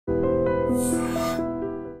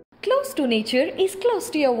Close to nature is close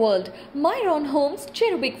to your world. Myron Homes,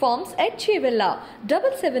 Cherubic Farms at Chevilla,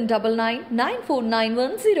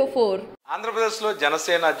 7799949104. ఆంధ్రప్రదేశ్లో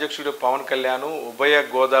జనసేన అధ్యక్షుడు పవన్ కళ్యాణ్ ఉభయ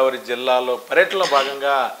గోదావరి జిల్లాలో పర్యటనలో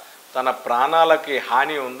భాగంగా తన ప్రాణాలకి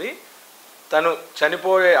హాని ఉంది, తను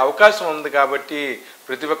చనిపోయే అవకాశం ఉంది కాబట్టి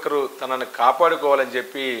ప్రతి ఒక్కరూ తనను కాపాడుకోవాలని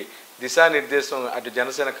చెప్పి దిశానిర్దేశం అటు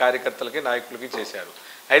జనసేన కార్యకర్తలకి నాయకులకి చేశారు.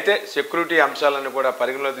 అయితే సెక్యూరిటీ అంశాలను కూడా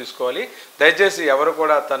పరిగణలో తీసుకోవాలి, దయచేసి ఎవరు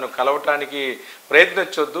కూడా తను కలవటానికి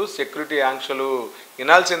ప్రయత్నించొద్దు, సెక్యూరిటీ ఆంక్షలు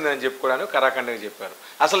వినాల్సిందని చెప్పి కూడా కరాఖండగా చెప్పారు.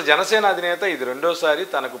 అసలు జనసేన అధినేత ఇది రెండోసారి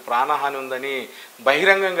తనకు ప్రాణహాని ఉందని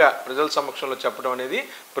బహిరంగంగా ప్రజల సమక్షంలో చెప్పడం అనేది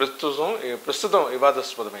ప్రస్తుతం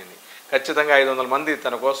వివాదాస్పదమైంది. ఖచ్చితంగా 500 మంది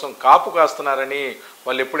తన కోసం కాపు కాస్తున్నారని,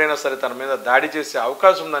 వాళ్ళు ఎప్పుడైనా సరే తన మీద దాడి చేసే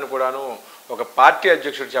అవకాశం ఉందని కూడాను ఒక పార్టీ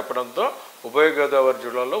అధ్యక్షుడు చెప్పడంతో ఉభయ గోదావరి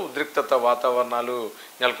జిల్లాలో ఉద్రిక్తత వాతావరణాలు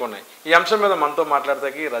నెలకొన్నాయి. ఈ అంశం మీద మనతో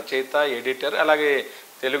మాట్లాడతాకి రచయిత, ఎడిటర్, అలాగే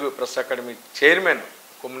Telugu press academy chairman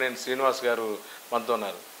Kommineni Srinivas గారు మనతో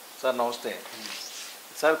ఉన్నారు. సార్ నమస్తే.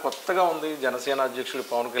 సార్, కొత్తగా ఉంది, జనసేన అధ్యక్షుడు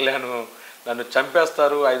పవన్ కళ్యాణ్ నన్ను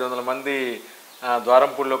చంపేస్తారు, 500 మంది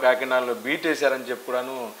ద్వారంపూడిలో కాకినాడలో బీట్ వేశారని చెప్పి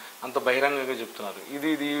కూడాను అంత బహిరంగంగా చెప్తున్నారు. ఈ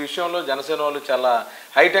విషయంలో జనసేన వాళ్ళు చాలా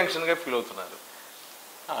హై టెన్షన్గా ఫీల్ అవుతున్నారు.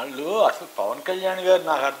 వాళ్ళు అసలు పవన్ కళ్యాణ్ గారు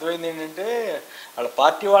నాకు అర్థమైంది ఏంటంటే వాళ్ళ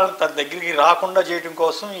పార్టీ వాళ్ళని తన దగ్గరికి రాకుండా చేయడం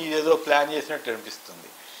కోసం ఇదేదో ప్లాన్ చేసినట్టు అనిపిస్తుంది.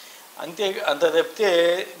 అంత తప్పితే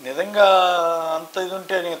నిజంగా అంత ఇది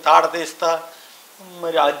ఉంటే నేను తాడ తీస్తా,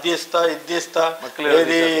 మరి అద్దేస్తా, ఇద్దేస్తా,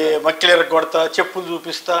 ఏది మక్కిలేర కొడతా, చెప్పులు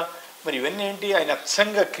చూపిస్తా, మరి ఇవన్నీ ఏంటి? ఆయన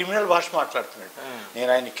అచ్చంగా క్రిమినల్ భాష మాట్లాడుతున్నాడు. నేను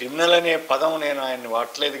ఆయన క్రిమినల్ అనే పదం నేను ఆయన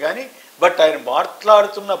వాడలేదు, కానీ బట్ ఆయన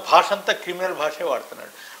మాట్లాడుతున్న భాష అంతా క్రిమినల్ భాషే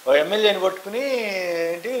వాడుతున్నాడు. ఎమ్మెల్యేని పట్టుకుని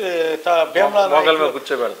ఏంటి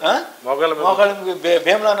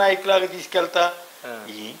భీమలా నాయకులాగా తీసుకెళ్తా,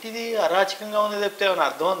 ఏంటిది అరాచకంగా ఉంది తప్పితే ఏమైనా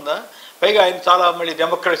అర్థం ఉందా? పైగా ఆయన చాలా మళ్ళీ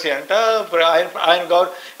డెమోక్రసీ అంట. ఆయన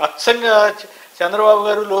అచ్చంగా చంద్రబాబు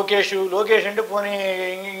గారు లోకేష్ అంటే పోనీ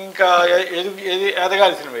ఇంకా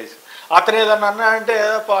ఎదగాల్సిన వయసు, అతను ఏదన్నా అన్నా అంటే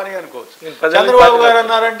పాని అనుకోవచ్చు. చంద్రబాబు గారు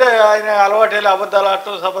అన్నారంటే ఆయన అలవాటు అబద్ధాలు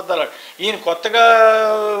ఆడటం, అబద్ధాలు ఆడటం. ఈయన కొత్త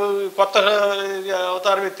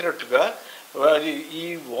అవతారం ఎత్తినట్టుగా ఈ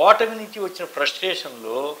ఓటమి నుంచి వచ్చిన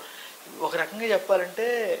ఫ్రస్ట్రేషన్లో ఒక రకంగా చెప్పాలంటే,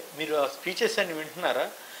 మీరు ఆ స్పీచెస్ అన్ని వింటున్నారా?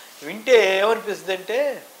 వింటే ఏమనిపిస్తుంది అంటే,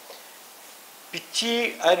 పిచ్చి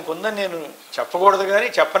ఆయనకు ఉందని నేను చెప్పకూడదు కానీ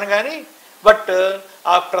చెప్పను కానీ, బట్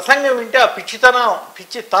ఆ ప్రసంగం వింటే ఆ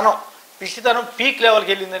పిచ్చితనం పీక్ లెవెల్కి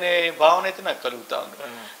వెళ్ళిందనే భావన అయితే నాకు కలుగుతూ ఉంది.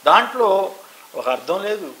 దాంట్లో ఒక అర్థం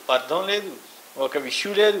లేదు, అర్థం లేదు, ఒక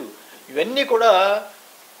విషయం లేదు. ఇవన్నీ కూడా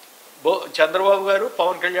చంద్రబాబు గారు,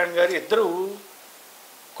 పవన్ కళ్యాణ్ గారు ఇద్దరు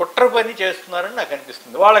కుట్ర పని చేస్తున్నారని నాకు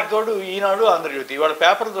అనిపిస్తుంది. వాళ్ళకి తోడు ఈనాడు, ఆంధ్రజ్యోతి, వాళ్ళ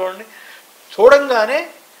పేపర్ చూడంగానే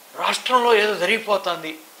రాష్ట్రంలో ఏదో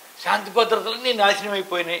జరిగిపోతుంది, శాంతి భద్రతలన్నీ నాశనం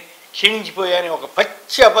అయిపోయినాయి, క్షీణించిపోయాయని ఒక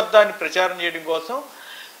పచ్చి అబద్ధాన్ని ప్రచారం చేయడం కోసం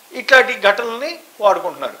ఇట్లాంటి ఘటనల్ని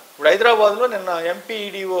వాడుకుంటున్నారు. ఇప్పుడు హైదరాబాద్లో నిన్న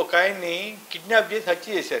ఎంపీడీఓ ఒక ఆయన్ని కిడ్నాప్ చేసి హత్య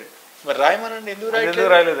చేశారు. మరి రాయమనండి, ఎందుకు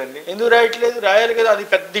రాయలేదండి? ఎందుకు రాయట్లేదు? రాయాలి కదా, అది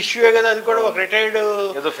పెద్ద ఇష్యూయే కదా. అది కూడా ఒక రిటైర్డ్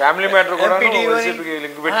ఫ్యామిలీ మ్యాటర్.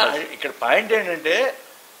 ఇక్కడ పాయింట్ ఏంటంటే,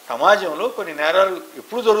 సమాజంలో కొన్ని నేరాలు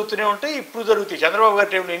ఎప్పుడు జరుగుతూనే ఉంటాయి, ఇప్పుడు జరుగుతాయి. చంద్రబాబు గారి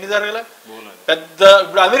టైంలో ఎన్ని జరగల?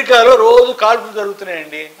 ఇప్పుడు అమెరికాలో రోజు కాల్పులు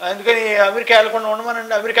జరుగుతున్నాయండి. అందుకని అమెరికా వెళ్ళకుండా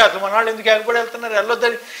ఉండమనండి. అమెరికా అసలు మన వాళ్ళు ఎందుకు ఎగబడి వెళ్తున్నారు?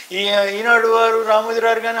 వెళ్ళొద్దని ఈనాడు వారు, రామోజీ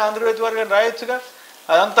గారు కానీ, ఆంధ్రజ్యోతి వారు కానీ రాయొచ్చుగా.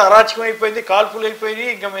 అదంతా అరాచకం అయిపోయింది, కాల్పులు అయిపోయింది,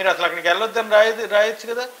 ఇంకా మీరు అసలు అక్కడికి వెళ్ళొద్దని రాయొచ్చు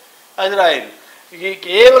కదా. అది రాయరు.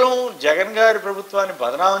 కేవలం జగన్ గారి ప్రభుత్వాన్ని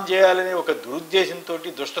బదనామం చేయాలనే ఒక దురుద్దేశంతో,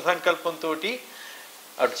 దుష్ట సంకల్పంతో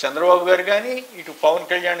అటు చంద్రబాబు గారు కానీ, ఇటు పవన్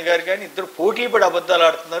కళ్యాణ్ గారు కానీ ఇద్దరు పోటీ పడి అబద్ధాలు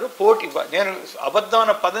ఆడుతున్నారు. నేను అబద్ధం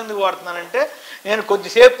అన్న పదం ఎందుకు వాడుతున్నానంటే, నేను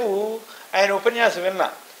కొద్దిసేపు ఆయన ఉపన్యాసం విన్నా,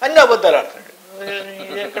 అన్ని అబద్ధాలు ఆడుతున్నాడు.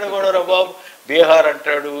 ఎక్కడ కూడా బాబు బీహార్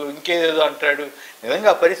అంటాడు, ఇంకేదేదో అంటాడు.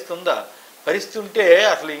 నిజంగా పరిస్థితి ఉందా? పరిస్థితి ఉంటే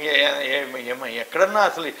అసలు ఎక్కడన్నా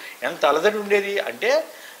అసలు ఎంత అలజడి ఉండేది? అంటే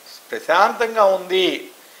ప్రశాంతంగా ఉంది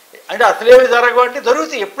అంటే అసలేమి జరగవంటే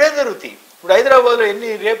జరుగుతాయి, ఎప్పుడేం జరుగుతాయి. ఇప్పుడు హైదరాబాద్లో ఎన్ని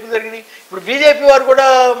రేపులు జరిగినాయి. ఇప్పుడు బీజేపీ వారు కూడా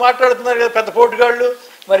మాట్లాడుతున్నారు కదా, పెద్ద పోటుగాళ్ళు.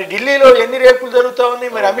 మరి ఢిల్లీలో ఎన్ని రేపులు జరుగుతూ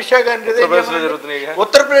ఉన్నాయి. మరి అమిత్ షా గారిని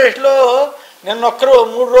ఉత్తరప్రదేశ్లో నిన్న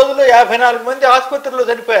 3 రోజుల్లో 54 మంది ఆసుపత్రిలో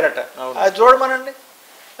చనిపోయారట. అది చూడమనండి.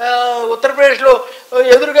 ఉత్తరప్రదేశ్లో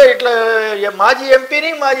ఎదురుగా ఇట్లా మాజీ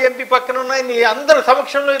ఎంపీ పక్కన ఉన్నాయి, అందరి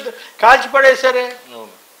సమక్షంలో కాల్చి పడేశారే,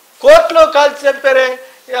 కోర్టులో కాల్చి చంపారే.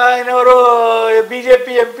 ఆయన ఎవరో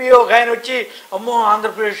బీజేపీ ఎంపీ ఒక ఆయన వచ్చి అమ్మో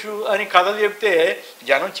ఆంధ్రప్రదేశ్ అని కథలు చెప్తే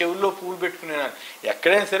జనం చెవుల్లో పూలు పెట్టుకునేవారు.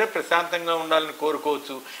 ఎక్కడైనా సరే ప్రశాంతంగా ఉండాలని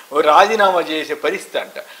కోరుకోవచ్చు. రాజీనామా చేసే పరిస్థితి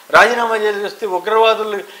అంట. రాజీనామా చేసి వస్తే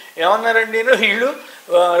ఉగ్రవాదులు ఏమన్నారండి, వీళ్ళు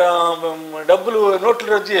డబ్బులు నోట్లు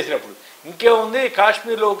రద్దు చేసినప్పుడు ఇంకేముంది,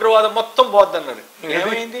 కాశ్మీర్లో ఉగ్రవాదం మొత్తం పోద్దన్నారు.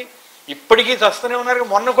 ఏమైంది? ఇప్పటికీ చస్తూనే ఉన్నారు.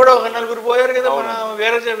 మొన్న కూడా ఒక 4 పోయారు కదా మన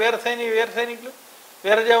వీర సైనికులు,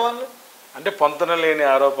 వీర జవాన్లు. అంటే పొంతన లేని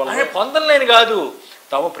ఆరోపణలు. అంటే పొంతన లేని కాదు,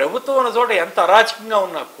 తమ ప్రభుత్వం ఉన్న చోట ఎంత అరాచకంగా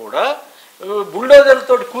ఉన్నా కూడా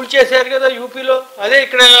బుల్డోజర్లతో కూల్చేశారు కదా యూపీలో. అదే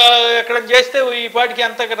ఎక్కడ చేస్తే ఈ పాటికి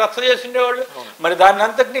అంత రచ్చ చేసి ఉండేవాళ్ళు. మరి దాన్ని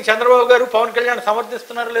అంతటినీ చంద్రబాబు గారు పవన్ కళ్యాణ్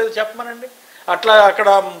సమర్థిస్తున్నారో లేదో చెప్పమనండి. అట్లా అక్కడ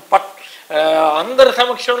అందరి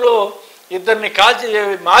సమక్షంలో ఇద్దరిని కాల్చి,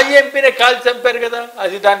 మాజీ ఎంపీనే కాల్చి చంపారు కదా,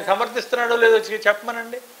 అది దాన్ని సమర్థిస్తున్నాడో లేదో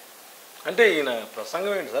చెప్పమనండి. అంటే ఈయన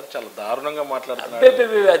ప్రసంగం ఏంటి సార్, చాలా దారుణంగా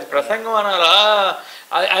మాట్లాడుతున్నాడు. అది ప్రసంగం అనాలా?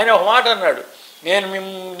 ఆయన ఒక మాట అన్నాడు, నేను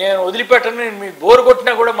వదిలిపెట్టను, నేను మీకు బోరు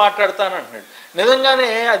కొట్టినా కూడా మాట్లాడతాను అంటున్నాడు. నిజంగానే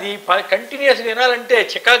అది కంటిన్యూస్గా వినాలంటే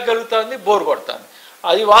చికాకు కలుగుతుంది, బోరు కొడతాను.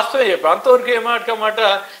 అది వాస్తవం చెప్పి అంతవరకు మాట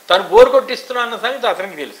తను బోరు కొట్టిస్తున్నా అన్న సంగతి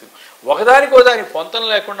అతనికి తెలుసు. ఒకదానికి పొంతన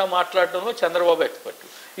లేకుండా మాట్లాడటంలో చంద్రబాబు ఎక్స్పర్ట్.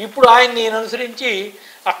 ఇప్పుడు ఆయన నేను అనుసరించి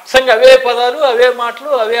అచ్చంగా అవే పదాలు, అవే మాటలు,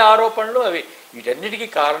 అవే ఆరోపణలు, అవే. వీటన్నిటికీ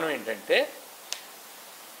కారణం ఏంటంటే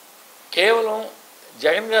కేవలం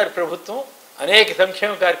జగన్ గారి ప్రభుత్వం అనేక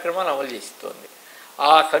సంక్షేమ కార్యక్రమాలు అమలు చేస్తోంది.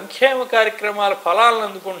 ఆ సంక్షేమ కార్యక్రమాల ఫలాలను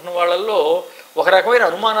అందుకుంటున్న వాళ్ళల్లో ఒక రకమైన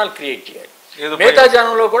అనుమానాలు క్రియేట్ చేయాలి. మిగతా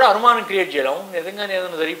జనంలో కూడా అనుమానం క్రియేట్ చేయడం, నిజంగానే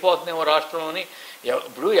ఏదైనా జరిగిపోతుందేమో రాష్ట్రంలోని.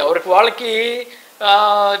 ఇప్పుడు ఎవరికి వాళ్ళకి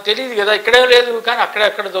తెలియదు కదా, ఇక్కడే లేదు కానీ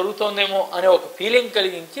అక్కడెక్కడ జరుగుతుందేమో అనే ఒక ఫీలింగ్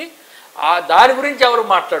కలిగించి దాని గురించి ఎవరు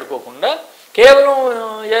మాట్లాడుకోకుండా కేవలం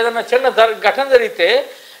ఏదైనా చిన్న ఘటన జరిగితే,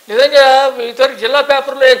 నిజంగా ఇతర జిల్లా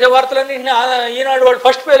పేపర్లో వేసే వార్తలన్నీ ఈనాడు వాళ్ళు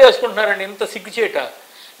ఫస్ట్ పేరు వేసుకుంటున్నారండి. ఇంత సిగ్గుచేట.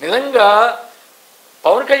 నిజంగా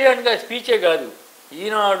పవన్ కళ్యాణ్ గారి స్పీచే కాదు,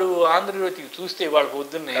 ఈనాడు ఆంధ్రజ్యోతికి చూస్తే వాళ్ళకి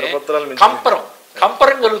వద్దున్నే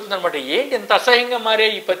కంపరం కలుగుతుంది అనమాట. ఏంటి ఇంత అసహ్యంగా మారే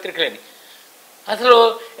ఈ పత్రికలని. అసలు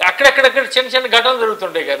అక్కడెక్కడెక్కడ చిన్న చిన్న ఘటనలు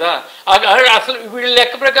జరుగుతుంటాయి కదా, అసలు వీళ్ళ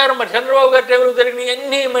లెక్క ప్రకారం మరి చంద్రబాబు గారి టైంలో జరిగినాయి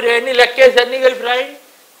అన్నీ లెక్కేసి అన్నీ కలిపి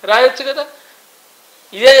రాయొచ్చు కదా.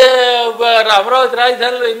 ఇదే అమరావతి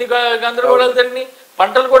రాజధానిలో ఎన్ని గందరగోళాలు జరిగినాయి,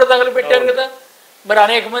 పంటలు కూడా తగలబెట్టారు కదా, మరి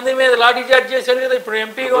అనేక మంది మీద లాఠీ చార్జ్ చేశారు కదా. ఇప్పుడు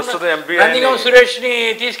ఎంపీ సురేష్ ని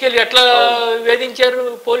తీసుకెళ్లి ఎట్లా వేధించారు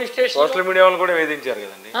పోలీస్ స్టేషన్, సోషల్ మీడియా వాళ్ళు కూడా వేధించారు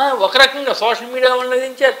కదండి. ఒక రకంగా సోషల్ మీడియా వాళ్ళు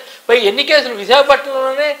వేధించారు. పై ఎన్ని కేసులు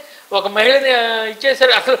విశాఖపట్నంలోనే ఒక మహిళని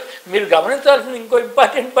ఇచ్చేసారు. అసలు మీరు గమనించాల్సిన ఇంకో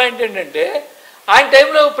ఇంపార్టెంట్ పాయింట్ ఏంటంటే, ఆయన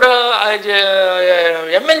టైంలో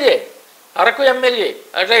ఎమ్మెల్యే, అరకు ఎమ్మెల్యే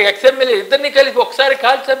అట్లా ఎక్స్ఎమ్మెల్యే ఇద్దరిని కలిపి ఒకసారి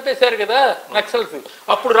కాల్చి చంపేశారు కదా నక్సల్స్.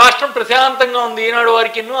 అప్పుడు రాష్ట్రం ప్రశాంతంగా ఉంది ఈనాడు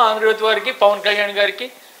వారికి, ఆంధ్రజ్యోతి వారికి, పవన్ కళ్యాణ్ గారికి,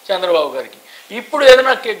 చంద్రబాబు గారికి. ఇప్పుడు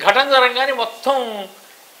ఏదైనా ఘటన జరగగానే మొత్తం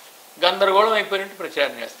గందరగోళం అయిపోయినట్టు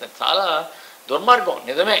ప్రచారం చేస్తారు. చాలా దుర్మార్గం.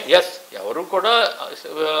 నిజమే, ఎస్, ఎవరు కూడా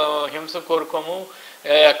హింస కోరుకోము,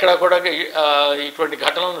 ఎక్కడ కూడా ఇటువంటి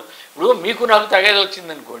ఘటనలు. ఇప్పుడు మీకు నాకు తగేది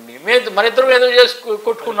వచ్చిందనుకోండి, మరిద్దరం ఏదో చేసి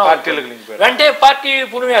కొట్టుకున్నాం, వెంటనే పార్టీ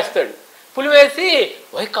పులివేస్తాడు. పులివేసి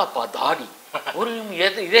వైకాపా దాడి,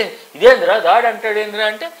 ఇదేంద్రా దాడి అంటాడు, ఏంద్రా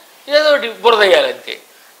అంటే ఏదో ఒకటి బురదయ్యాలంతే.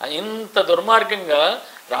 ఇంత దుర్మార్గంగా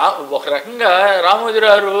ఒక రకంగా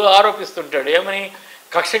రామోజీరావు ఆరోపిస్తుంటాడు. ఏమని?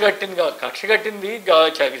 కక్ష కట్టింది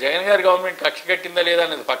జగన్ గారి గవర్నమెంట్ కక్ష కట్టిందా లేదా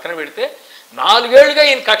అనేది పక్కన పెడితే, 4 ఏళ్లుగా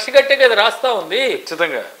ఈయన కక్ష కట్టే కదా రాస్తా ఉంది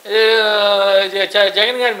ఖచ్చితంగా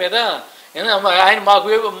జగన్ గారి మీద. ఆయన మాకు,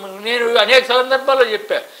 నేను అనేక సందర్భాల్లో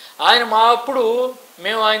చెప్పా, ఆయన అప్పుడు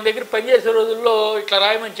మేము ఆయన దగ్గర పనిచేసే రోజుల్లో ఇట్లా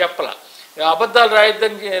రాయమని చెప్పలా, అబద్ధాలు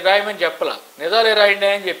రాయమని చెప్పలా, నిజాలే రాయండి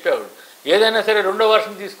అని చెప్పేవాడు. ఏదైనా సరే 2వ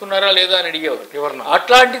వర్షం తీసుకున్నారా లేదా అని అడిగేవాడు.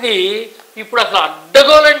 అట్లాంటిది ఇప్పుడు అసలు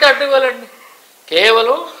అడ్డగోలండి.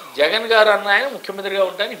 కేవలం జగన్ గారు అన్న ఆయన ముఖ్యమంత్రిగా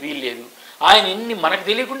ఉండడానికి వీల్లేదు. ఆయన మనకు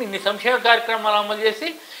తెలియకుండా ఇన్ని సంక్షేమ కార్యక్రమాలు అమలు చేసి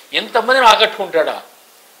ఎంతమందిని ఆకట్టుకుంటాడా,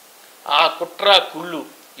 ఆ కుట్ర కుళ్ళు.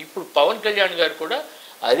 ఇప్పుడు పవన్ కళ్యాణ్ గారు కూడా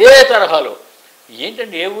అదే తరహాలో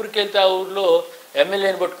ఏంటంటే, ఏ ఊరికి వెళ్తే ఆ ఊర్లో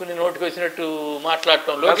ఎమ్మెల్యేని పట్టుకుని నోటికి వచ్చినట్టు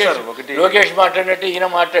మాట్లాడటం, లోకేష్ మాట్లాడినట్టు ఈయన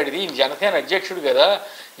మాట్లాడేది. ఈయన జనసేన అధ్యక్షుడు కదా,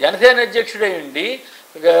 జనసేన అధ్యక్షుడు అయ్యండి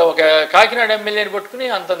ఒక కాకినాడ ఎమ్మెల్యేని పట్టుకుని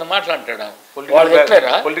అంతంత మాట్లాడతాడా? వాళ్ళు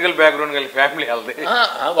ఎట్లారా పొలిటికల్ బ్యాక్గ్రౌండ్ కలిగి ఫ్యామిలీ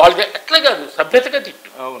వాళ్ళది ఎట్లా కాదు, సభ్యతగా తిట్టు,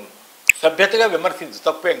 అవును, సభ్యతగా విమర్శించు,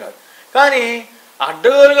 తప్పేం కాదు. కానీ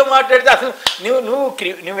అడ్డగోలుగా మాట్లాడితే అసలు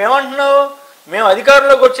నువ్వేమంటున్నావు? మేము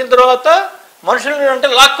అధికారంలోకి వచ్చిన తర్వాత మనుషులని అంటే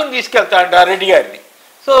లాక్కుని తీసుకెళ్తా అంట ఆ రెడ్డి గారిని.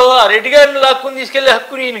 సో ఆ రెడ్డి గారిని లాక్కుని తీసుకెళ్లే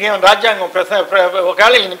హక్కుని ఈయనకేమో రాజ్యాంగం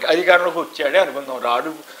ఒకవేళ ఈయన అధికారంలోకి వచ్చాడే అనుకుందాం,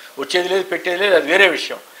 రాడు, వచ్చేది లేదు, పెట్టేది లేదు, అది వేరే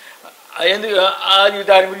విషయం. ఎందుకు అది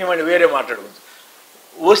దాని గురించి మళ్ళీ వేరే మాట్లాడుకుంటాం.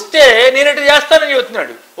 వస్తే నేనట్టు చేస్తానని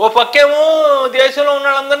చెబుతున్నాడు. ఓ పక్కేమో దేశంలో ఉన్న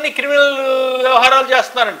వాళ్ళందరినీ క్రిమినల్ వ్యవహారాలు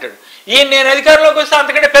చేస్తున్నారంటాడు. ఈయన నేను అధికారంలోకి వస్తే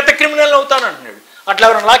అంతకంటే పెద్ద క్రిమినల్ అవుతాను అంటున్నాడు. అట్లా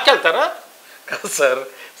ఎవరైనా లాక్కెళ్తారా? కాదు సార్,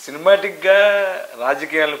 సినిమాటిక్గా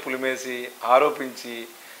రాజకీయాలను పులిమేసి ఆరోపించి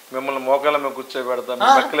మిమ్మల్ని మోకాళ్ళ మీద కూర్చోబెడతాం,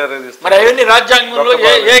 మరి అవన్నీ రాజ్యాంగంలో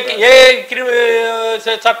ఏ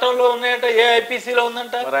చట్టంలో ఉన్నాయంట, ఏ ఐపీసీలో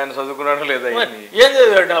ఉందంట? మరి ఆయన చదువుకున్నాడు లేదా? ఏం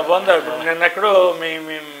చదివాడు నా పొందాడు? నేను ఎక్కడో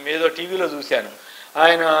ఏదో టీవీలో చూశాను.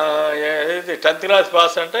 ఆయన 10th క్లాస్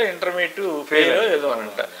పాస్ అంట, ఇంటర్మీడియట్ ఫెయిల్ ఏదో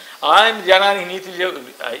అంట. ఆయన జనానికి నీతులు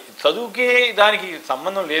చదువుకి దానికి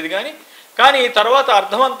సంబంధం లేదు కానీ తర్వాత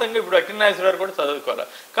అర్థవంతంగా ఇప్పుడు అక్కినేశ్వరరావు కూడా చదువుకోవాలి,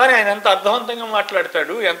 కానీ ఆయన ఎంత అర్థవంతంగా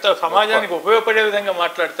మాట్లాడతాడు, ఎంత సమాజానికి ఉపయోగపడే విధంగా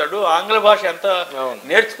మాట్లాడతాడు, ఆంగ్ల భాష ఎంత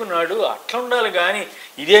నేర్చుకున్నాడు. అట్లా ఉండాలి. కానీ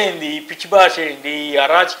ఇదేంది పిచ్చి భాష ఏంటి,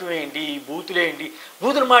 అరాచకం ఏంటి, బూతులేంటి?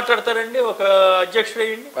 బూతులు మాట్లాడతారండి ఒక అధ్యక్షుడు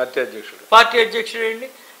అయ్యండి, పార్టీ అధ్యక్షుడు అయ్యండి.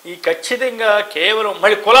 ఈ ఖచ్చితంగా కేవలం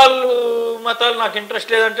మళ్ళీ కులాలు మతాలు నాకు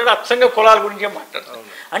ఇంట్రెస్ట్ లేదంటాడు, అచ్చంగా కులాల గురించే మాట్లాడతాడు.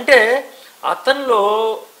 అంటే అతనిలో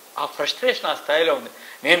ఆ ఫ్రస్ట్రేషన్ ఆ స్థాయిలో ఉంది.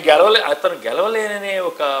 అతను గెలవలేననే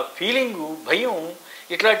ఒక ఫీలింగు, భయం,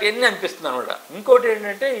 ఇట్లాంటివన్నీ అనిపిస్తుంది అనమాట. ఇంకోటి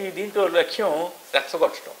ఏంటంటే దీంట్లో లక్ష్యం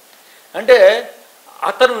రెచ్చగొట్టడం. అంటే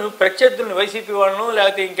అతను ప్రత్యర్థులను వైసీపీ వాళ్ళను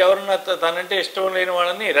లేకపోతే ఇంకెవరన్నా తనంటే ఇష్టం లేని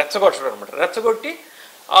వాళ్ళని రెచ్చగొట్టడం అనమాట. రెచ్చగొట్టి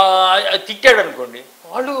తిట్టాడు అనుకోండి,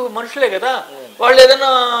 వాళ్ళు మనుషులే కదా, వాళ్ళు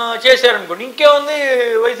ఏదైనా చేశారనుకోండి, ఇంకేముంది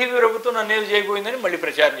వైసీపీ ప్రభుత్వం నన్ను ఏది చేయబోయిందని మళ్ళీ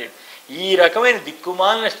ప్రచారం చేయడం. ఈ రకమైన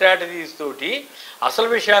దిక్కుమాలిన స్ట్రాటజీస్ తోటి అసలు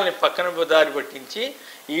విషయాల్ని పక్కన దారి పట్టించి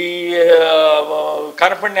ఈ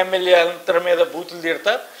కనపడిన ఎమ్మెల్యే అంతరం మీద బూతులు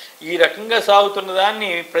తీరుతా ఈ రకంగా సాగుతున్న దాన్ని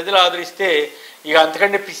ప్రజలు ఆదరిస్తే ఇక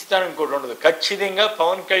అంతకంటే పిచ్చితనం ఇంకోటి ఉండదు. ఖచ్చితంగా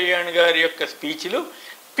పవన్ కళ్యాణ్ గారి యొక్క స్పీచ్లు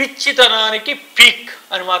పిచ్చితనానికి పీక్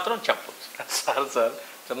అని మాత్రం చెప్పచ్చు. సార్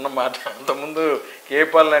చిన్న మాట, అంతకుముందు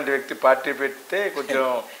కేపాల్ లాంటి వ్యక్తి పార్టీ పెడితే కొంచెం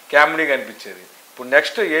కామెడీగా అనిపించేది. ఇప్పుడు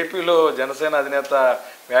నెక్స్ట్ ఏపీలో జనసేన అధినేత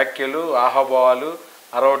వ్యాఖ్యలు, ఆహాభావాలు,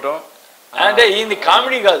 అరవటం అంటే ఈయన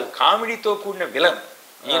కామెడీ కాదు, కామెడీతో కూడిన విలన్.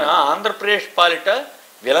 ఈయన ఆంధ్రప్రదేశ్ పాలిట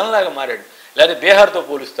విలన్ లాగా మారాడు. లేకపోతే బీహార్తో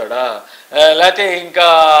పోలుస్తాడా, లేకపోతే ఇంకా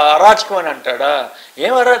అరాచకం అని అంటాడా?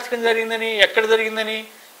 ఏం అరాచకం జరిగిందని, ఎక్కడ జరిగిందని?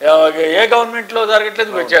 ఏ గవర్నమెంట్లో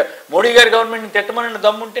జరగట్లేదు. మోడీ గారి గవర్నమెంట్ని తిట్టమని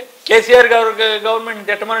దమ్ముంటే, కేసీఆర్ గారి గవర్నమెంట్ని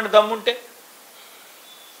తిట్టమని దమ్ముంటే,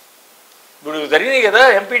 ఇప్పుడు జరిగినాయి కదా,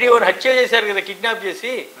 ఎంపీడీఓని హత్య చేశారు కదా, కిడ్నాప్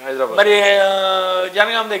చేసి. మరి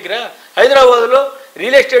జనగాం దగ్గర హైదరాబాద్లో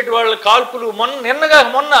రియల్ ఎస్టేట్ వాళ్ళ కాల్పులు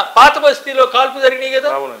మొన్న పాత బస్తీలో కాల్పు జరిగినాయి కదా,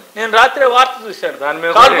 నేను రాత్రి వార్త చూశాను.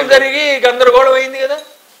 కాల్పులు జరిగి గందరగోళం అయింది కదా,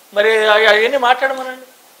 మరి అవన్నీ మాట్లాడమనండి.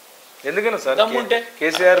 ఎందుకని సార్ దమ్ముంటే?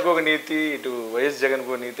 కేసీఆర్కి ఒక నీతి, ఇటు వైఎస్ జగన్కి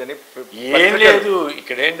ఒక నీతి అని ఏం లేదు.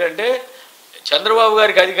 ఇక్కడ ఏంటంటే చంద్రబాబు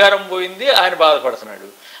గారికి అధికారం పోయింది, ఆయన బాధపడుతున్నాడు.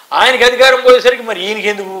 ఆయనకి అధికారం పోయేసరికి మరి ఈయనకి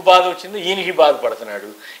ఎందుకు బాధ వచ్చిందో ఈయనకి బాధపడుతున్నాడు.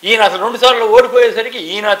 ఈయన అసలు 2 సార్లు ఓడిపోయేసరికి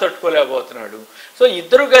ఈయన తట్టుకోలేకపోతున్నాడు. సో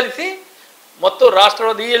ఇద్దరు కలిసి మొత్తం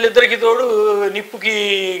రాష్ట్రంలో వీళ్ళిద్దరికి తోడు నిప్పుకి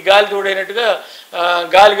గాలి తోడైనట్టుగా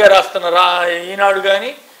గాలిగా రాస్తున్న ఈనాడు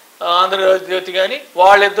కానీ ఆంధ్రజ్యోతి కానీ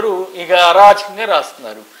వాళ్ళిద్దరూ ఇక అరాచకంగా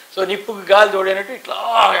రాస్తున్నారు. సో నిప్పుకి గాలి తోడైనట్టు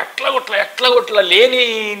ఎట్లా కొట్లా లేని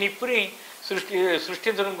నిప్పుని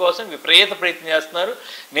సృష్టించడం కోసం విపరీత ప్రయత్నం చేస్తున్నారు.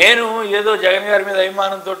 నేను ఏదో జగన్ గారి మీద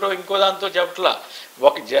అభిమానంతో ఇంకో దాంతో చెప్పట్లా,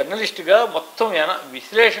 ఒక జర్నలిస్టుగా మొత్తం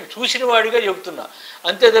విశ్లేషణ చూసిన వాడిగా చెబుతున్నా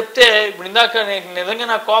అంతే తప్పితే. ఇప్పుడు ఇందాక నిజంగా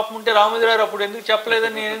నాకు కోపం ఉంటే రామోజీరావు అప్పుడు ఎందుకు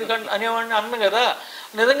చెప్పలేదని నేను ఎందుకంటే అనేవాడిని అన్నా కదా,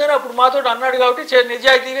 నిజంగానే అప్పుడు మాతో అన్నాడు కాబట్టి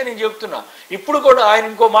నిజాయితీగా నేను చెప్తున్నా. ఇప్పుడు కూడా ఆయన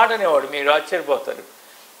ఇంకో మాట అనేవాడు, మీరు ఆశ్చర్యపోతారు,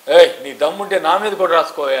 నీ దమ్ముంటే నా మీద కూడా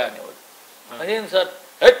రాసుకోయా అనేవాడు. అదేం సార్,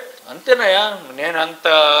 అంతేనాయా, నేను అంత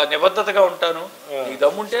నిబద్ధతగా ఉంటాను, నీకు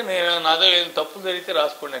దమ్ముంటే నేను నాదో తప్పులు జరిగితే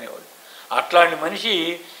రాసుకోండి అనేవాడు. అట్లాంటి మనిషి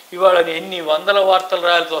ఇవాళ ఎన్ని వందల వార్తలు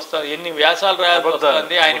రాయాల్సి వస్తుంది, ఎన్ని వ్యాసాలు రాయాల్సి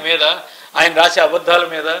వస్తుంది ఆయన మీద, ఆయన రాసే అబద్ధాల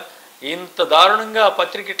మీద. ఇంత దారుణంగా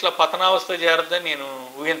పత్రిక ఇట్లా పతనావస్థ చేరద్దని నేను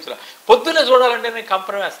ఊహించలే. పొద్దున్నే చూడాలంటే నేను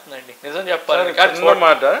కంపరం వేస్తుందండి, నిజం చెప్పాలి.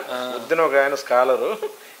 మాట పొద్దున ఒక ఆయన స్కాలరు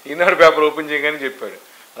ఈనాడు పేపర్ ఓపెన్ చేయగానే చెప్పాడు,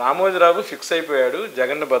 రామోజీరావు ఫిక్స్ అయిపోయాడు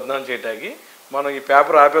జగన్ బద్నాం చేయటానికి, మనం ఈ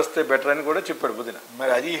పేపర్ ఆపేస్తే బెటర్ అని కూడా చెప్పాడు పొద్దున.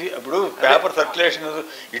 మరి అది ఇప్పుడు పేపర్ సర్క్యులేషన్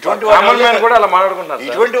ఇటువంటి కూడా అలా మాట్లాడుకుంటున్నారు.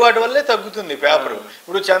 ఇటువంటి వాటి వల్లే తగ్గుతుంది పేపర్.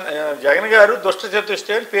 ఇప్పుడు జగన్ గారు దుష్ట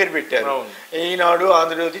చతుష్టయం అని పేరు పెట్టారు. ఈనాడు,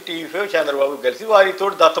 ఆంధ్రజ్యోతి, టీవీ5 చంద్రబాబు కలిసి వారితో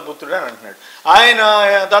దత్తపుత్రుడు అని అంటున్నాడు. ఆయన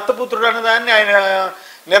దత్తపుత్రుడు అన్నదాన్ని ఆయన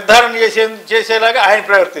నిర్ధారణ చేసేలాగా ఆయన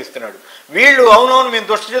ప్రవర్తిస్తున్నాడు. వీళ్ళు అవునవును మేము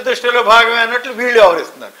దుష్ట చతుష్టయంలో భాగమే అన్నట్లు వీళ్ళు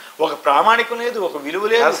వ్యవహరిస్తున్నారు. ఒక ప్రామాణికం లేదు, ఒక విలువ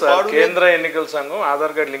లేదు. కేంద్ర ఎన్నికల సంఘం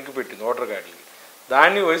ఆధార్ కార్డు లింక్ పెట్టింది ఓటర్ కార్డులకి,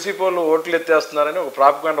 దాన్ని వైసీపీ వాళ్ళు ఓట్లు ఎత్తేస్తున్నారని ఒక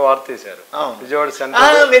ప్రాపగాండా వార్త వేశారు విజయవాడ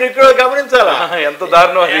సెంటర్. మీరు ఇక్కడ గమనించాలా ఎంత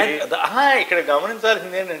దారుణం. ఇక్కడ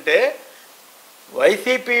గమనించాల్సింది ఏంటంటే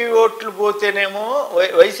వైసీపీ ఓట్లు పోతేనేమో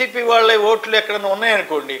వైసీపీ వాళ్ళ ఓట్లు ఎక్కడన్నా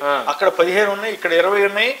ఉన్నాయనుకోండి, అక్కడ 15 ఉన్నాయి, ఇక్కడ 20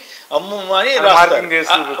 ఉన్నాయి, అమ్ము అని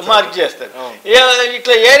మార్క్ చేస్తారు.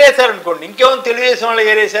 ఇట్లా ఏరేసారనుకోండి, ఇంకేమో తెలుగుదేశం వాళ్ళు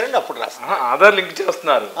ఏరేసారని అప్పుడు రాస్తారు. ఆధార్ లింక్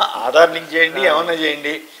చేస్తున్నారు. ఆధార్ లింక్ చేయండి, ఏమన్నా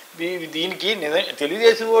చేయండి. దీనికి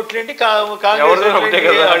తెలుగుదేశం ఓట్లు ఏంటి, కాంగ్రెస్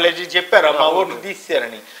వాళ్ళు చెప్పారు మా ఓట్లు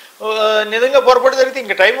తీసారని. నిజంగా పొరపాటు జరిగితే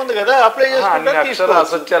ఇంకా టైం ఉంది కదా, అప్లై చేసుకుంటారు.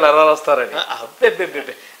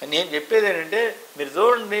 నేను చెప్పేది ఏంటంటే, మీరు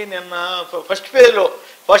చూడండి, నిన్న ఫస్ట్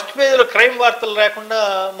పేజీలో క్రైమ్ వార్తలు లేకుండా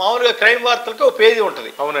మామూలుగా క్రైమ్ వార్తలకి ఒక పేజీ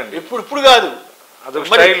ఉంటుంది. అవునండి. ఇప్పుడు కాదు,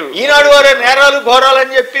 ఈనాడు వారే నేరాలు ఘోరాలు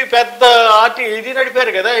అని చెప్పి పెద్ద ఇది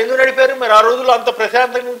నడిపారు కదా. ఎందుకు నడిపారు మరి? ఆ రోజుల్లో అంత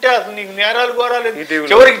ప్రశాంతంగా ఉంటే అసలు నీకు నేరాలు ఘోరాలు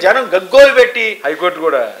చివరికి జనం గగ్గోలు పెట్టి, హైకోర్టు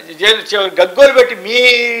కూడా గగ్గోలు పెట్టి, మీ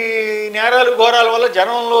నేరాలు ఘోరాల వల్ల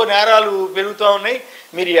జనంలో నేరాలు పెరుగుతూ ఉన్నాయి,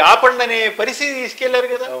 మీరు ఆపండి అనే పరిస్థితి తీసుకెళ్లారు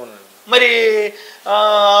కదా. మరి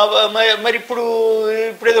ఇప్పుడు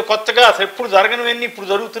ఏదో కొత్తగా అసలు ఎప్పుడు జరగనివన్నీ ఇప్పుడు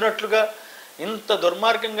జరుగుతున్నట్లుగా ఇంత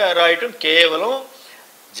దుర్మార్గంగా రాయటం కేవలం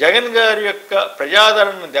జగన్ గారి యొక్క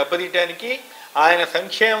ప్రజాదరణను దెబ్బతీయటానికి, ఆయన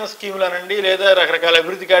సంక్షేమ స్కీములనండి లేదా రకరకాల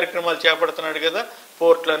అభివృద్ధి కార్యక్రమాలు చేపడుతున్నాడు కదా,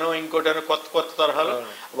 పోర్ట్లను ఇంకోటను కొత్త తరహాలు,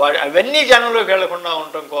 అవన్నీ జనంలోకి వెళ్లకుండా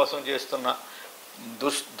ఉండటం కోసం చేస్తున్న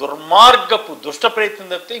దుర్మార్గపు దుష్ట ప్రయత్నం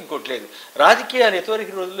తప్పితే ఇంకోటి లేదు. రాజకీయాలు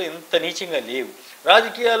ఇదివరకు రోజుల్లో ఇంత నీచంగా లేవు.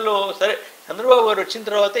 రాజకీయాల్లో సరే చంద్రబాబు గారు వచ్చిన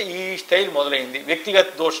తర్వాత ఈ స్టైల్ మొదలైంది. వ్యక్తిగత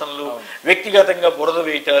దోషణలు, వ్యక్తిగతంగా బురద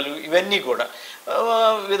వేయటాలు, ఇవన్నీ కూడా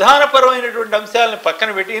విధానపరమైనటువంటి అంశాలను పక్కన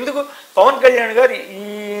పెట్టి, ఎందుకు పవన్ కళ్యాణ్ గారు ఈ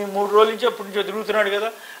 3 రోజుల నుంచి అప్పటి నుంచో తిరుగుతున్నాడు కదా,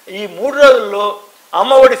 ఈ 3 రోజుల్లో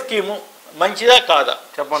అమ్మఒడి స్కీము మంచిదా కాదా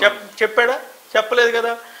చెప్పాడా? చెప్పలేదు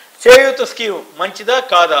కదా. చేయూత స్కీము మంచిదా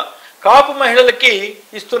కాదా? కాపు మహిళలకి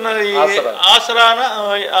ఇస్తున్నది ఆసరాన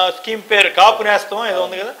స్కీమ్ పేరు కాపు నేస్తం ఏదో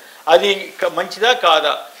ఉంది కదా, అది మంచిదా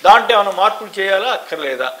కాదా? దాంట్లో ఏమైనా మార్పులు చేయాలా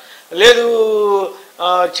అక్కర్లేదా? లేదు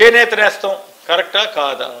చేనేత నేస్తం కరెక్టా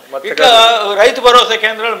కాదా? ఇట్లా రైతు భరోసా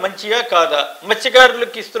కేంద్రాలు మంచిగా కాదా?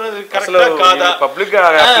 మత్స్యకారులకు ఇస్తున్నది కరెక్టా కాదా?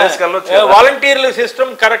 వాలంటీర్ల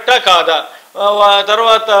సిస్టమ్ కరెక్టా కాదా?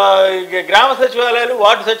 తర్వాత గ్రామ సచివాలయాలు,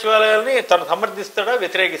 వార్డు సచివాలయాలని తను సమర్థిస్తాడా,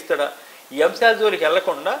 వ్యతిరేకిస్తాడా? ఈ అంశాల జోలికి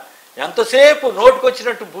వెళ్లకుండా ఎంతసేపు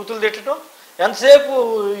నోటుకొచ్చినట్టు బూతులు తిట్టడం, ఎంతసేపు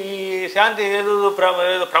ఈ శాంతి ఏదో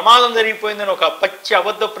ప్రమాదం జరిగిపోయిందని ఒక పచ్చి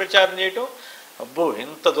అబద్ధ ప్రచారం చేయటం, అబ్బో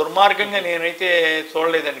ఇంత దుర్మార్గంగా నేనైతే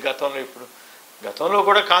చూడలేదండి గతంలో. గతంలో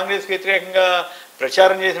కూడా కాంగ్రెస్ వ్యతిరేకంగా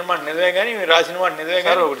ప్రచారం చేసిన మాట నిజమే కానీ, రాసిన మాట నిజమే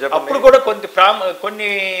కానీ, అప్పుడు కూడా కొన్ని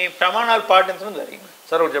ప్రమాణాలు పాటించడం జరిగింది.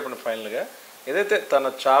 సార్ ఒకటి చెప్పండి ఫైనల్గా, ఏదైతే తన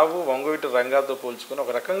చావు వంగవీటి రంగాతో పోల్చుకుని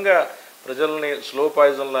ఒక రకంగా ప్రజల్ని స్లో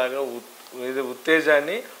పాయిజన్ లాగా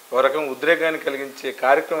ఉత్తేజాన్ని, ఒక రకం ఉద్రేకాన్ని కలిగించే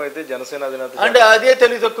కార్యక్రమం అయితే జనసేన అధినేత అంటే అదే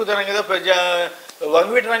తెలివి తక్కువతనం కదా.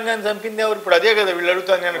 వంగవీటి రంగాన్ని చంపింది ఎవరు? ఇప్పుడు అదే కదా వీళ్ళు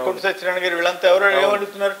అడుగుతాను. నేను కొట్టు సత్యనారాయణ గారు వీళ్ళంతా ఎవరు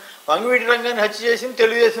ఏమడుగుతున్నారు? వంగవీటి రంగాన్ని హత్య చేసింది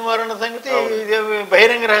తెలుగుదేశం వారు అన్న సంగతి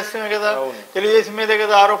బహిరంగ రహస్యమే కదా. తెలుగుదేశం మీదే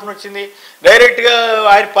కదా ఆరోపణ వచ్చింది. డైరెక్ట్ గా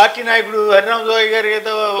ఆయన పార్టీ నాయకుడు హరిరామ జోగి గారు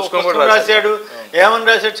ఏదో రాశాడు. ఏమని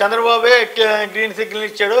రాశాడు? చంద్రబాబే గ్రీన్ సిగ్నల్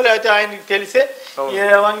ఇచ్చాడో లేకపోతే ఆయనకి తెలిసే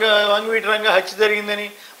వంగవీటి రంగ హత్య జరిగిందని.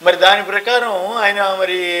 మరి దాని ప్రకారం ఆయన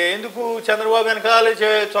మరి ఎందుకు చంద్రబాబు వెనకాలే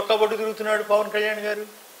చొక్కా పట్టు తిరుగుతున్నాడు పవన్ కళ్యాణ్ గారు?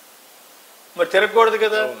 మరి తిరగకూడదు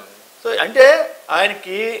కదా. సో అంటే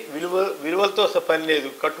ఆయనకి విలువలతో పని లేదు,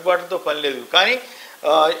 కట్టుబాటులతో పని లేదు. కానీ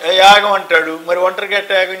యాగం అంటాడు, మరి ఒంటరిగా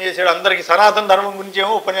ఎట్ట యాగం చేశాడు? అందరికీ సనాతన ధర్మం గురించి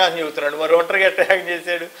ఏమో ఉపన్యాసం చెబుతున్నాడు, మరి ఒంటరిగా ఎట్ట యాగం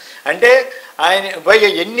చేశాడు? అంటే ఆయన పైగా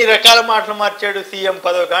ఎన్ని రకాల మాటలు మార్చాడు. సీఎం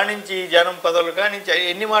పదవి కానించి, జనం పదవులు కానించి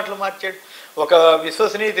ఎన్ని మాటలు మార్చాడు. ఒక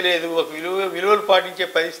విశ్వసనీయత లేదు, ఒక విలువలు పాటించే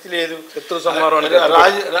పరిస్థితి లేదు. శత్రు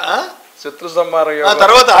సంహారం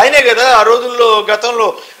తర్వాత ఆయనే కదా ఆ రోజుల్లో గతంలో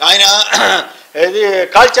ఆయన అది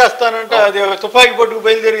కాల్ చేస్తానంటే అది తుపాకీ పట్టుకు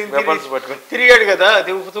బయలుదేరి తిరిగాడు కదా,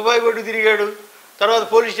 అది తుపాకీ పట్టుకు తిరిగాడు. తర్వాత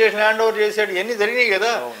పోలీస్ స్టేషన్ హ్యాండ్ ఓవర్ చేశాడు. ఇవన్నీ జరిగినాయి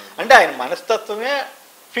కదా. అంటే ఆయన మనస్తత్వమే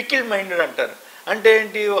ఫికిల్ మైండెడ్ అంటారు. అంటే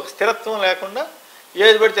ఏంటి? ఒక స్థిరత్వం లేకుండా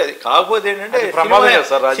ఏది పడితే అది. కాకపోతే ఏంటంటే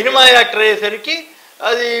సినిమా యాక్టర్ అయ్యేసరికి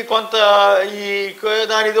అది కొంత ఈ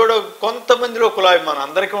దాని తోడు కొంతమందిలో కులాభిమానం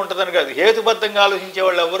అందరికీ ఉంటుందని కాదు. హేతుబద్ధంగా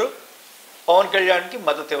ఆలోచించేవాళ్ళు ఎవరు? పవన్ కళ్యాణ్కి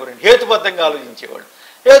మద్దతు ఎవరండి? హేతుబద్ధంగా ఆలోచించేవాళ్ళు.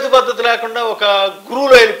 హేతుబద్ధత లేకుండా ఒక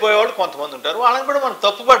గురువులో వెళ్ళిపోయేవాళ్ళు కొంతమంది ఉంటారు. వాళ్ళని కూడా మనం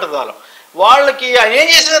తప్పు పట్టదాలం. వాళ్ళకి ఆయన ఏం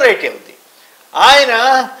చేసినా రైట్ అవుద్ది. ఆయన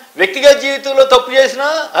వ్యక్తిగత జీవితంలో తప్పు చేసినా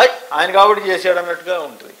ఆయన కాబట్టి చేశాడు అన్నట్టుగా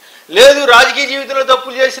ఉంటుంది. లేదు రాజకీయ జీవితంలో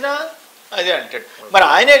తప్పులు చేసినా అదే అంటాడు. మరి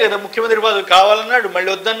ఆయనే కదా ముఖ్యమంత్రి పదవి కావాలన్నాడు, మళ్ళీ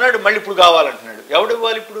వద్దన్నాడు, మళ్ళీ ఇప్పుడు కావాలంటున్నాడు. ఎవడు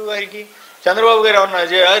ఇవ్వాలి ఇప్పుడు ఆయనకి? చంద్రబాబు గారు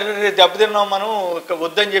ఏమన్నా దెబ్బతిన్నాం మనం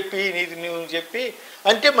వద్దని చెప్పి నువ్వు చెప్పి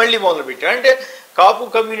అంటే మళ్ళీ మొదలుపెట్టాడు. అంటే కాపు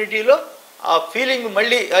కమ్యూనిటీలో ఆ ఫీలింగ్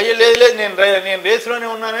మళ్ళీ అయ్యో లేదు లేదు నేను రేసులోనే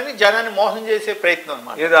ఉన్నానని జనాన్ని మోసం చేసే ప్రయత్నం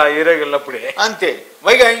అన్నమాట. ఏదో ఆ ఏరియాకి వెళ్ళినప్పుడే అంతే.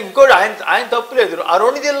 పైగా ఇంకోటి ఆయన తప్పు లేదు. ఆ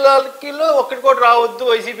 2 జిల్లాలకిలో ఒక్కటి కూడా రావద్దు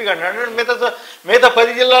వైసీపీకి అంటాడు. మిగతా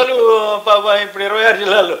 10 జిల్లాలు ఇప్పుడు 26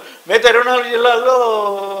 జిల్లాలు, మిగతా 24 జిల్లాల్లో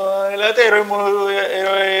లేకపోతే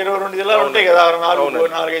 22 జిల్లాలు ఉంటాయి కదా,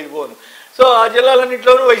 4-5 పోను. సో ఆ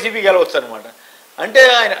జిల్లాలన్నింటిలోనూ వైసీపీ గెలవచ్చు అనమాట. అంటే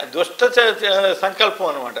ఆయన దుష్ట సంకల్పం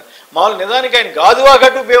అనమాట. మామూలు నిజానికి ఆయన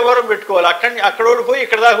గాజువాకట్టు భీమవరం పెట్టుకోవాలి. అక్కడ పోయి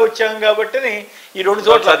ఇక్కడ దాకా వచ్చాం కాబట్టి ఈ 2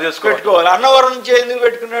 చోట్ల పెట్టుకోవాలి. అన్నవరం నుంచి ఎందుకు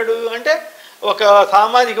పెట్టుకున్నాడు అంటే ఒక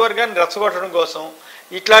సామాజిక వర్గాన్ని రెచ్చగొట్టడం కోసం,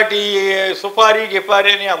 ఇట్లాంటి సుపారీ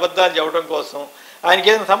గిపారీ అని అబద్ధాలు చెప్పడం కోసం. ఆయనకి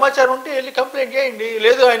ఏదైనా సమాచారం ఉంటే వెళ్ళి కంప్లైంట్ చేయండి.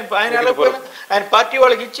 లేదు ఆయన వెళ్ళకపోయినా ఆయన పార్టీ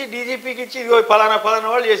వాళ్ళకి ఇచ్చి డీజీపీకి ఇచ్చి ఫలానా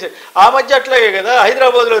వాళ్ళు చేశారు. ఆ మధ్య అట్లాగే కదా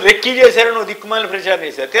హైదరాబాద్లో రెక్కీ చేశారని నువ్వు దిక్కుమాలిన ప్రచారం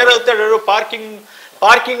చేశారు. తీరవుతాడు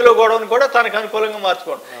పార్కింగ్లో గొడవను కూడా తనకు అనుకూలంగా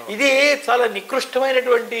మార్చుకోవడం. ఇది చాలా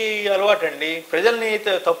నికృష్టమైనటువంటి అలవాటు అండి. ప్రజల్ని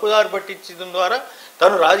తప్పుదారి పట్టించడం ద్వారా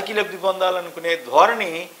తను రాజకీయ లబ్ధి పొందాలనుకునే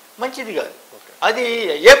ధోరణి మంచిది కాదు. అది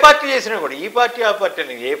ఏ పార్టీ చేసినా కూడా, ఈ పార్టీ ఆ పార్టీ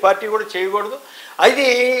అని ఏ పార్టీ కూడా చేయకూడదు. అది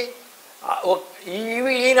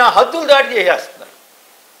ఈయన హద్దులు దాటి చేసేస్తున్నారు.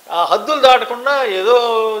 ఆ హద్దులు దాటకుండా ఏదో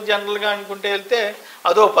జనరల్గా అనుకుంటే వెళ్తే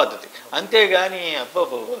అదో పద్ధతి. అంతేగాని అబ్బో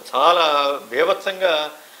చాలా బీభత్సంగా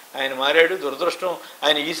ఆయన మారాడు. దురదృష్టం.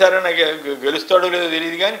 ఆయన ఈసారి నాకు గెలుస్తాడో లేదో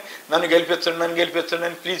తెలియదు కానీ నన్ను గెలిపించండి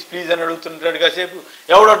అని ప్లీజ్ అని అడుగుతుంటాడు. కాసేపు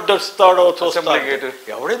ఎవడు అడ్డు వస్తాడో చూస్తాడు.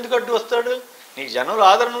 ఎవడెందుకు అడ్డు వస్తాడు? నీకు జనంలో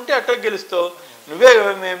ఆదరణ ఉంటే అట్ట గెలుస్తావు.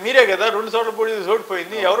 మీరే కదా 2 చోట్ల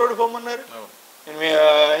ఓడిపోయింది. ఎవరు ఓడిపోమన్నారు?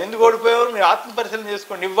 ఎందుకు ఓడిపోయారు? మీరు ఆత్మపరిశీలన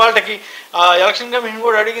చేసుకోండి. ఇవాళకి ఎలక్షన్ కమిషన్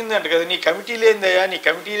కూడా అడిగింది అంట కదా, నీ కమిటీ లేనిదయ్యా, నీ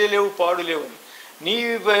కమిటీలే లేవు, పాడు లేవు. నీ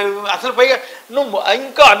అసలు పైగా నువ్వు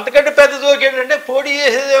ఇంకా అంతకంటే పెద్ద జోక్ ఏంటంటే పోటీ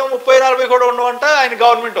చేసేదేమో 30-40 కూడా ఉండవంట. ఆయన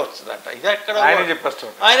గవర్నమెంట్ వస్తుందంట. ఇది ఎక్కడ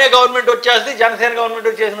ఆయనే గవర్నమెంట్ వచ్చేస్తే, జనసేన గవర్నమెంట్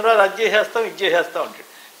వచ్చేసిన తర్వాత అది చేసేస్తాం ఇది చేసేస్తాం అంటే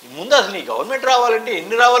ముందు అసలు నీ గవర్నమెంట్ రావాలంటే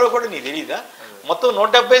ఎన్ని రావాలో కూడా నీకు తెలియదా? మొత్తం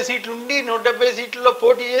 170 సీట్లు ఉండి 170 సీట్లలో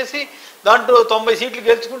పోటీ చేసి దాంట్లో 90 సీట్లు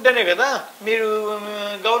గెలుచుకుంటేనే కదా మీరు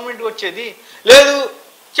గవర్నమెంట్ వచ్చేది. లేదు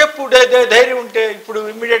చెప్పు ధైర్యం ఉంటే. ఇప్పుడు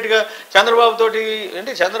ఇమ్మీడియట్గా చంద్రబాబు తోటి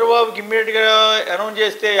అంటే చంద్రబాబుకి ఇమ్మీడియట్గా అనౌన్స్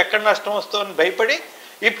చేస్తే ఎక్కడ నష్టం వస్తుందని భయపడి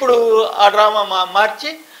ఇప్పుడు ఆ డ్రామా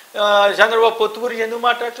మార్చి చంద్రబాబు పొత్తు గురించి ఎందుకు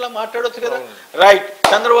మాట్లాడవచ్చు కదా. రైట్,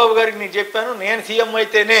 చంద్రబాబు గారికి నేను చెప్పాను, నేను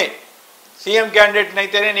సీఎం క్యాండిడేట్ని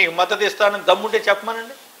అయితేనే నీకు మద్దతు ఇస్తానని దమ్ముంటే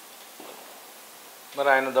చెప్పమనండి. మరి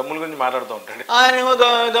ఆయన దమ్ముల గురించి మాట్లాడుతూ ఉంటాడు. ఆయనేమో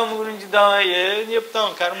దమ్ము గురించి ఏం చెప్తాం,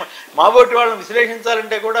 కర్మ. మాబోటి వాళ్ళని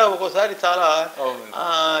విశ్లేషించాలంటే కూడా ఒక్కోసారి చాలా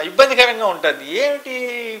ఇబ్బందికరంగా ఉంటుంది. ఏమిటి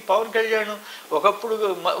పవన్ కళ్యాణ్ ఒకప్పుడు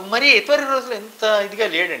మరీ ఇతర రోజులు ఎంత ఇదిగా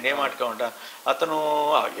లేడండి. ఏ మాటగా ఉంటా అతను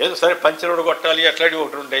ఏదో సరే పంచరోడు కొట్టాలి అట్లాంటివి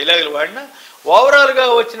 1-2 డైలాగులు వాడినా ఓవరాల్గా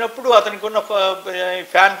వచ్చినప్పుడు అతనికి ఉన్న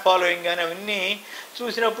ఫ్యాన్ ఫాలోయింగ్ కానీ అవన్నీ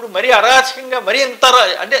చూసినప్పుడు మరీ అరాచకంగా మరీ ఎంత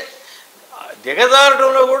అంటే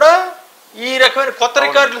దిగజారడంలో కూడా ఈ రకమైన కొత్త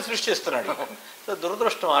రికార్డులు సృష్టిస్తున్నాడు. సో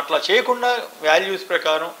దురదృష్టం. అట్లా చేయకుండా వాల్యూస్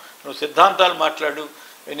ప్రకారం నువ్వు సిద్ధాంతాలు మాట్లాడు.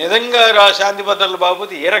 నిజంగా శాంతి భద్రతలు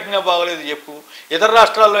బాగోతే ఏ రకంగా బాగోలేదు చెప్పు, ఇతర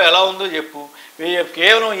రాష్ట్రాల్లో ఎలా ఉందో చెప్పు.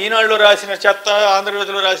 కేవలం ఈనాడులో రాసిన చెత్త,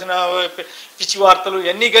 ఆంధ్రజ్యోతిలో రాసిన పిచ్చి వార్తలు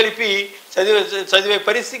ఇవన్నీ కలిపి చదివే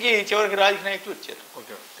పరిస్థితికి చివరికి రాజకీయ నాయకులు వచ్చారు.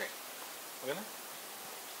 ఓకేనా.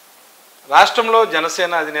 రాష్ట్రంలో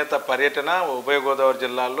జనసేన అధినేత పర్యటన ఉభయ గోదావరి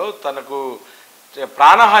జిల్లాల్లో తనకు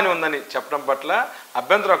ప్రాణహాని ఉందని చెప్పడం పట్ల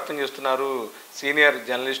అభ్యంతరం వ్యక్తం చేస్తున్నారు senior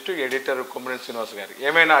journalist editor Kommineni Srinivasa గారు.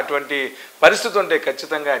 ఏమైనా అటువంటి పరిస్థితి ఉంటే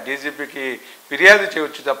ఖచ్చితంగా డీజీపీకి ఫిర్యాదు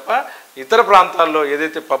చేయవచ్చు తప్ప ఇతర ప్రాంతాల్లో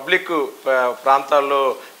ఏదైతే పబ్లిక్ ప్రాంతాల్లో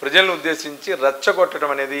ప్రజలను ఉద్దేశించి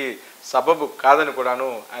రెచ్చగొట్టడం అనేది సబబు కాదని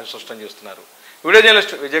కూడాను ఆయన స్పష్టం చేస్తున్నారు. వీడియో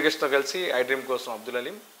జర్నలిస్ట్ విజయకృష్ణతో కలిసి iDream కోసం అబ్దుల్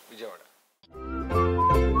అలీం, విజయవాడ.